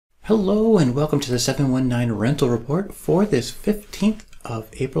Hello and welcome to the 719 rental report for this 15th of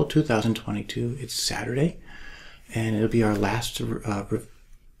April 2022. It's Saturday and it'll be our last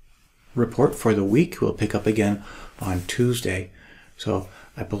report for the week. We'll pick up again on Tuesday. So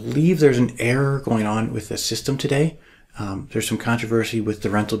I believe there's an error going on with the system today. There's some controversy with the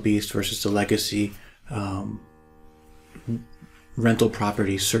Rental Beast versus the Legacy rental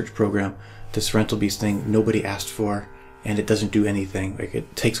property search program. This Rental Beast thing nobody asked for, and it doesn't do anything. Like,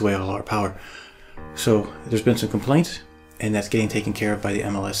 it takes away all our power. So there's been some complaints, and that's getting taken care of by the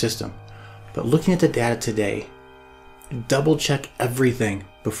MLS system. But looking at the data today, double check everything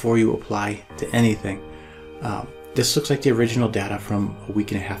before you apply to anything. This looks like the original data from a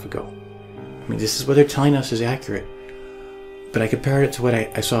week and a half ago. I mean, this is what they're telling us is accurate, but I compared it to what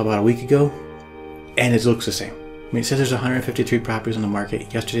I saw about a week ago, and it looks the same. I mean, it says there's 153 properties on the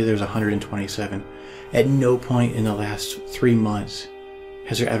market. Yesterday there was 127. At no point in the last 3 months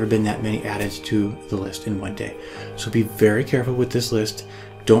has there ever been that many added to the list in one day. So be very careful with this list.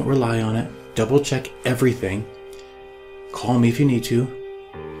 Don't rely on it. Double check everything. Call me if you need to.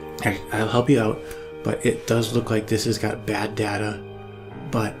 I'll help you out. But it does look like this has got bad data.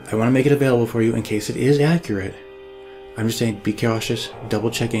 But I want to make it available for you in case it is accurate. I'm just saying, be cautious.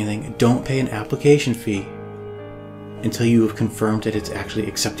 Double check anything. Don't pay an application fee until you have confirmed that it's actually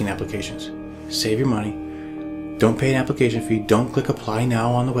accepting applications. Save your money. Don't pay an application fee. Don't click apply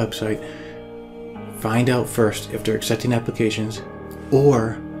now on the website. Find out first if they're accepting applications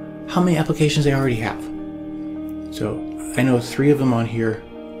or how many applications they already have. So I know 3 of them on here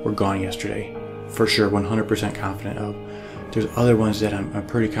were gone yesterday. For sure, 100% confident of. There's other ones that I'm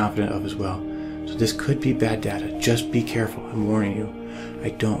pretty confident of as well. So this could be bad data. Just be careful. I'm warning you. I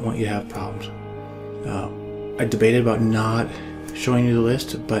don't want you to have problems. I debated about not showing you the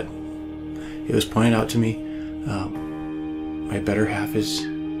list, but it was pointed out to me. My better half is,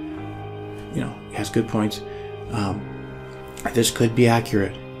 has good points. This could be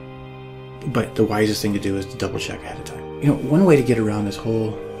accurate, but the wisest thing to do is to double check ahead of time. One way to get around this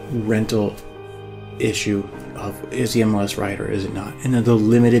whole rental issue of is the MLS right or is it not, and then the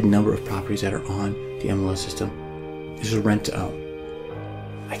limited number of properties that are on the MLS system is a rent to own.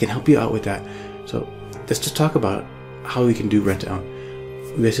 I can help you out with that. So let's just talk about how we can do rent to own.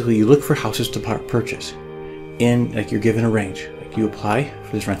 Basically, you look for houses to purchase, and like you're given a range. Like you apply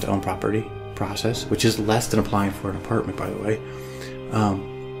for this rent to own property process, which is less than applying for an apartment, by the way.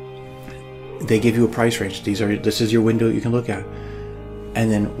 They give you a price range. This is your window you can look at, and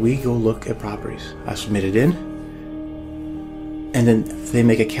then we go look at properties. I submit it in, and then they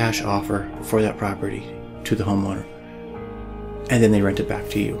make a cash offer for that property to the homeowner, and then they rent it back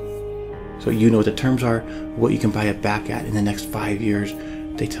to you. So you know what the terms are, what you can buy it back at in the next 5 years.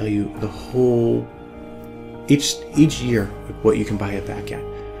 They tell you the whole, each year, what you can buy it back at.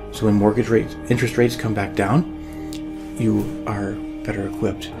 So when mortgage rates, interest rates come back down, you are better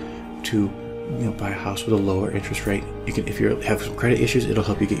equipped to buy a house with a lower interest rate. You can, if you have some credit issues, it'll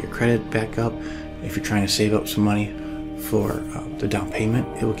help you get your credit back up. If you're trying to save up some money for the down payment,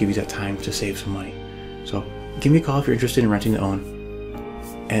 it will give you that time to save some money. So give me a call if you're interested in renting to own,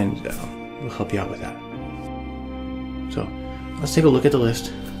 and we'll help you out with that. So let's take a look at the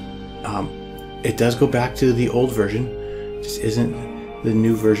list. It does go back to the old version. This isn't the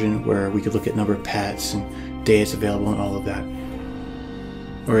new version where we could look at number of pets and days available and all of that.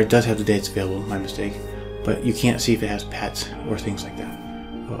 Or it does have the dates available, my mistake, but you can't see if it has pets or things like that.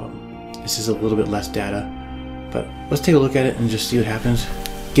 This is a little bit less data, but let's take a look at it and just see what happens.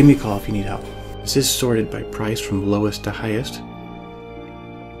 Give me a call if you need help. This is sorted by price from lowest to highest.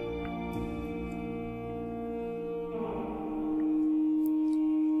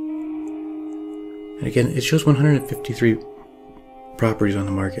 And again, it shows 153 properties on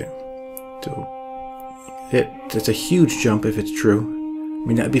the market. So it's a huge jump if it's true. I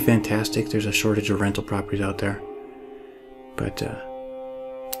mean, that'd be fantastic. There's a shortage of rental properties out there. But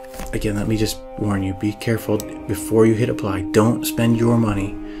again, let me just warn you, be careful before you hit apply. Don't spend your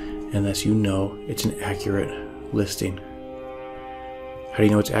money unless you know it's an accurate listing. How do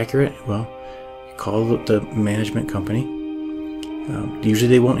you know it's accurate? Well, you call the management company. Usually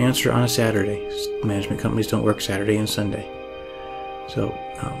they won't answer on a Saturday. Management companies don't work Saturday and Sunday. So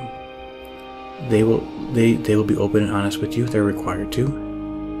they will be open and honest with you. They're required to.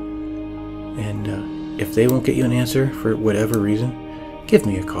 And if they won't get you an answer for whatever reason, give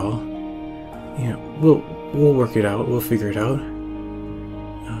me a call. We'll work it out. We'll figure it out.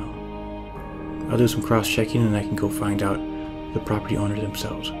 I'll do some cross-checking, and I can go find out the property owner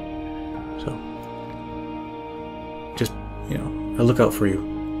themselves. So just I look out for you.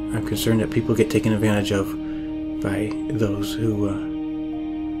 I'm concerned that people get taken advantage of by those who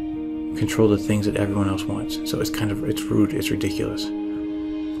control the things that everyone else wants. So it's rude, it's ridiculous.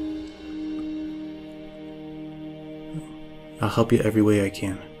 I'll help you every way I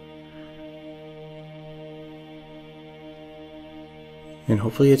can. And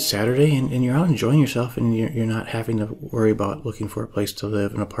hopefully it's Saturday and you're out enjoying yourself and you're not having to worry about looking for a place to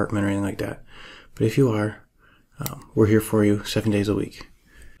live, an apartment or anything like that. But if you are, we're here for you 7 days a week.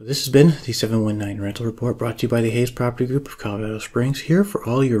 This has been the 719 Rental Report, brought to you by the Hayes Property Group of Colorado Springs, here for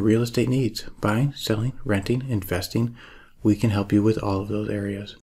all your real estate needs. Buying, selling, renting, investing, we can help you with all of those areas.